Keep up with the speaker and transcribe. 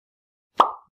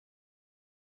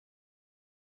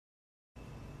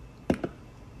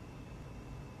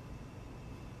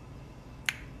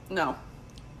No.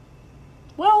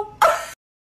 Well.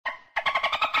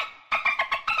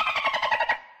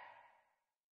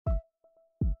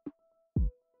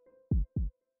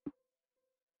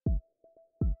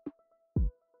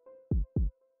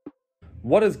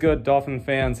 What is good, Dolphin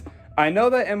fans? I know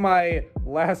that in my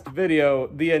last video,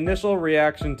 the initial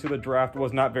reaction to the draft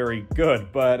was not very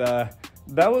good, but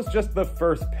that was just the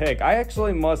first pick. I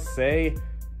actually must say,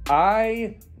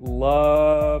 I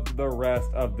love the rest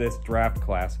of this draft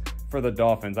class for the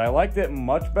Dolphins. I liked it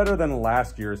much better than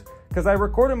last year's because I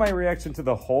recorded my reaction to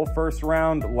the whole first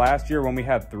round last year when we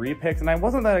had 3 picks, and I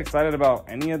wasn't that excited about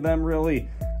any of them really.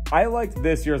 I liked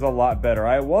this year's a lot better.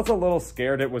 I was a little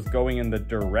scared it was going in the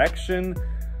direction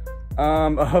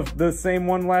of the same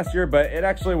one last year, but it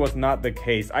actually was not the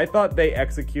case. I thought they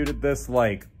executed this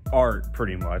like art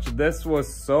pretty much. This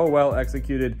was so well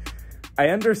executed. I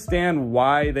understand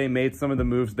why they made some of the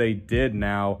moves they did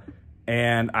now,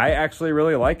 and I actually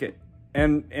really like it.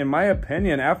 And in my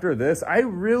opinion, after this, I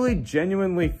really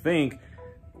genuinely think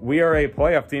we are a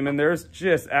playoff team, and there's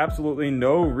just absolutely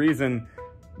no reason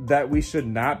that we should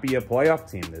not be a playoff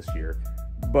team this year.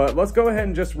 But let's go ahead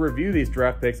and just review these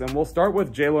draft picks, and we'll start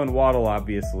with Jalen Waddle,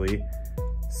 obviously.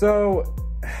 So,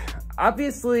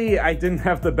 obviously, I didn't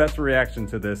have the best reaction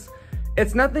to this.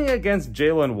 It's nothing against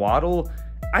Jalen Waddle.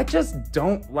 I just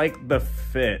don't like the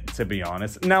fit, to be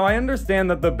honest. Now, I understand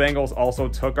that the Bengals also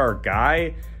took our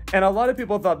guy, and a lot of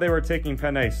people thought they were taking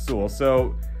Penei Sewell,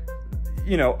 so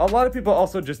you know, a lot of people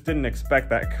also just didn't expect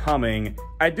that coming.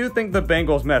 I do think the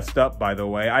Bengals messed up, by the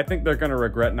way. I think they're going to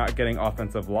regret not getting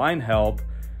offensive line help.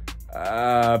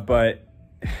 But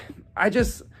I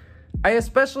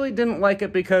especially didn't like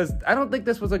it because I don't think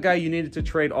this was a guy you needed to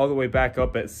trade all the way back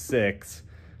up at 6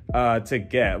 to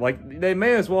get. Like, they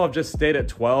may as well have just stayed at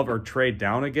 12 or trade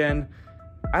down again.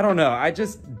 I don't know. I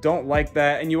just don't like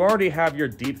that. And you already have your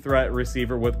deep threat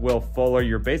receiver with Will Fuller.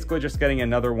 You're basically just getting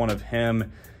another one of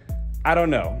him. I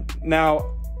don't know.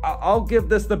 Now, I'll give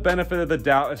this the benefit of the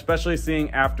doubt, especially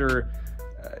seeing after,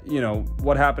 you know,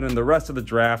 what happened in the rest of the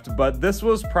draft. But this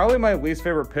was probably my least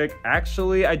favorite pick.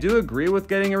 Actually, I do agree with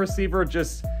getting a receiver,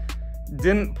 just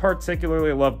didn't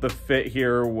particularly love the fit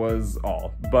here was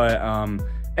all. But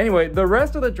anyway, the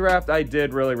rest of the draft I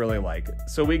did really like.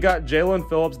 So we got Jalen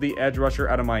Phillips, the edge rusher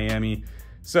out of Miami.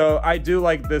 So I do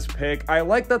like this pick. I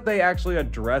like that they actually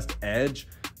addressed edge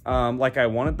like I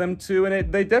wanted them to,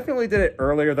 and they definitely did it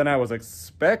earlier than I was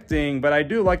expecting, but I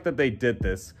do like that they did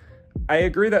this. I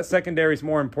agree that secondary is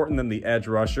more important than the edge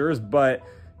rushers, but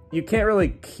you can't really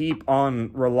keep on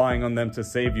relying on them to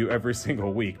save you every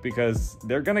single week because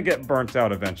they're going to get burnt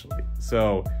out eventually.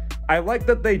 So I like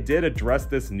that they did address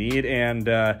this need, and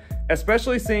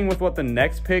especially seeing with what the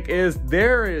next pick is,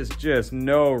 there is just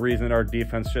no reason our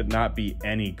defense should not be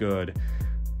any good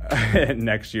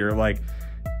next year. Like,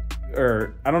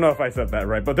 or I don't know if I said that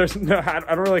right, but there's no, I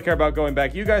don't really care about going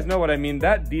back. You guys know what I mean.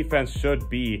 That defense should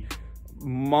be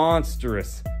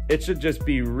monstrous. It should just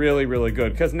be really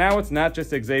good because now it's not just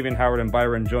Xavier Howard and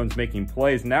Byron Jones making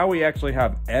plays. Now we actually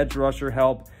have edge rusher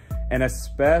help, and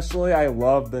especially I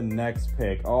love the next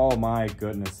pick. Oh my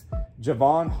goodness.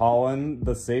 Javon Holland,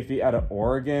 the safety out of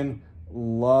Oregon.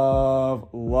 Love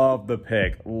the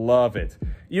pick. Love it.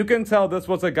 You can tell this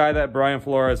was a guy that Brian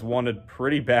Flores wanted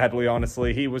pretty badly,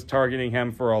 honestly. He was targeting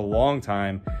him for a long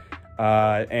time.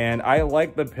 And I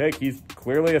like the pick. He's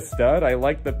clearly a stud. I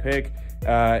like the pick.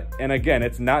 And again,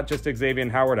 it's not just Xavier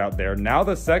Howard out there. Now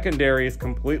the secondary is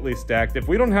completely stacked. If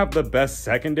we don't have the best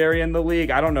secondary in the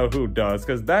league, I don't know who does,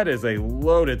 because that is a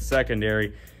loaded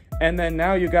secondary. And then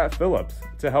now you got Phillips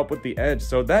to help with the edge.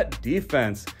 So that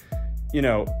defense, you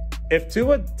know, if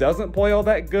Tua doesn't play all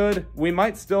that good, we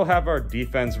might still have our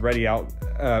defense ready out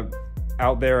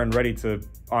there and ready to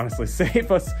honestly save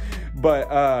us.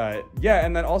 But yeah,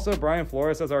 and then also Brian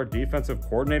Flores as our defensive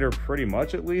coordinator, pretty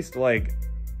much at least. Like,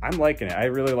 I'm liking it. I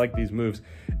really like these moves.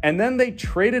 And then they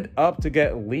traded up to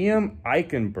get Liam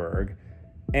Eichenberg.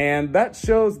 And that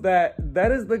shows that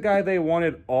that is the guy they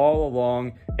wanted all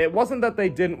along. It wasn't that they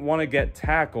didn't want to get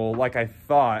tackle like I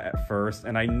thought at first,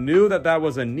 and I knew that that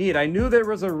was a need. I knew there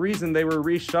was a reason they were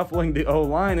reshuffling the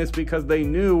O-line is because they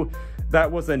knew that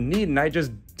was a need, and I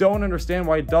just don't understand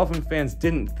why Dolphin fans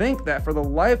didn't think that for the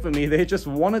life of me. They just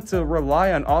wanted to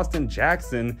rely on Austin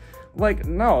Jackson. Like,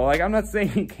 no, like, I'm not saying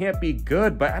he can't be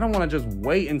good, but I don't want to just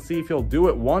wait and see if he'll do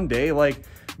it one day. Like,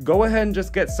 go ahead and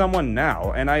just get someone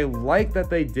now. And I like that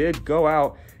they did go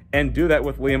out and do that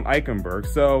with Liam Eichenberg.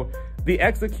 So the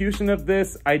execution of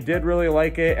this, I did really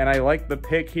like it, and I like the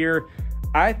pick here.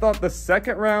 I thought the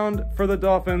second round for the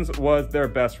Dolphins was their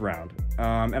best round.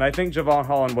 And I think Javon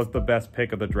Holland was the best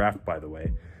pick of the draft, by the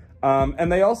way.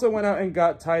 And they also went out and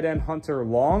got tight end Hunter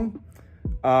Long.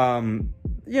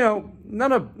 You know,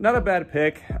 not a bad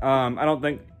pick. I don't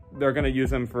think they're going to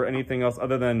use him for anything else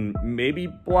other than maybe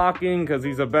blocking, because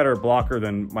he's a better blocker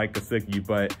than Mike Gesicki,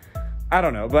 but I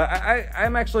don't know. But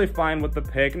I'm actually fine with the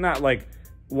pick. Not like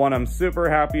one I'm super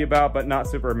happy about, but not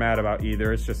super mad about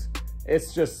either. It's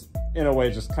just in a way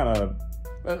just kind of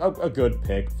a good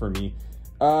pick for me.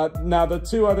 Now the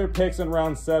two other picks in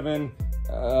round 7,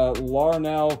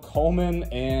 Larnell Coleman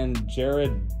and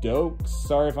Jared Doak.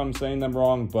 Sorry if I'm saying them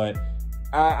wrong, but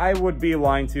I would be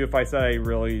lying to you if I said I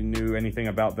really knew anything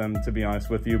about them, to be honest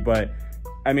with you. But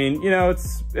I mean, you know,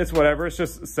 it's whatever. It's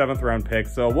just 7th round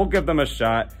picks, so we'll give them a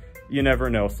shot. You never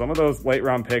know. Some of those late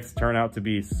round picks turn out to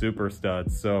be super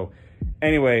studs. So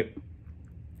anyway,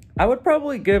 I would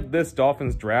probably give this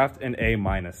Dolphins draft an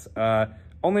A-.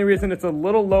 Only reason it's a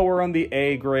little lower on the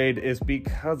A grade is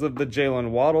because of the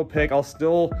Jalen Waddle pick. I'll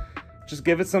still just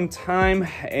give it some time,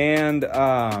 and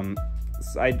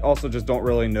I also just don't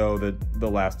really know the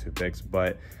last 2 picks,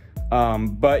 but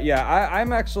yeah,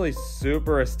 I'm actually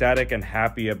super ecstatic and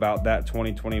happy about that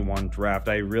 2021 draft.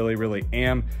 I really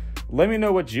am. Let me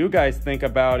know what you guys think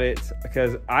about it,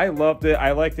 because I loved it.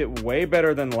 I liked it way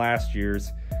better than last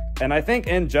year's, and I think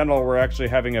in general we're actually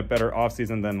having a better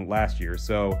offseason than last year.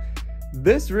 So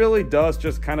this really does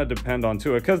just kind of depend on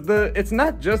Tua, because it's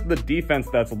not just the defense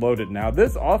that's loaded now.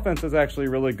 This offense is actually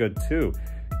really good too.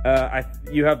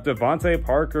 You have Devontae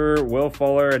Parker, Will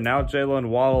Fuller, and now Jalen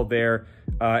Waddle there,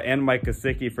 and Mike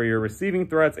Gesicki for your receiving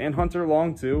threats, and Hunter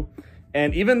Long too.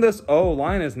 And even this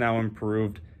O-line is now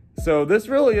improved. So this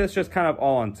really is just kind of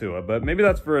all on Tua, but maybe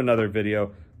that's for another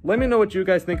video. Let me know what you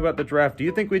guys think about the draft. Do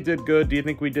you think we did good? Do you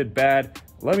think we did bad?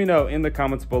 Let me know in the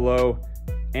comments below.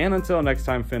 And until next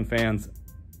time, Fin fans,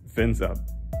 fins up.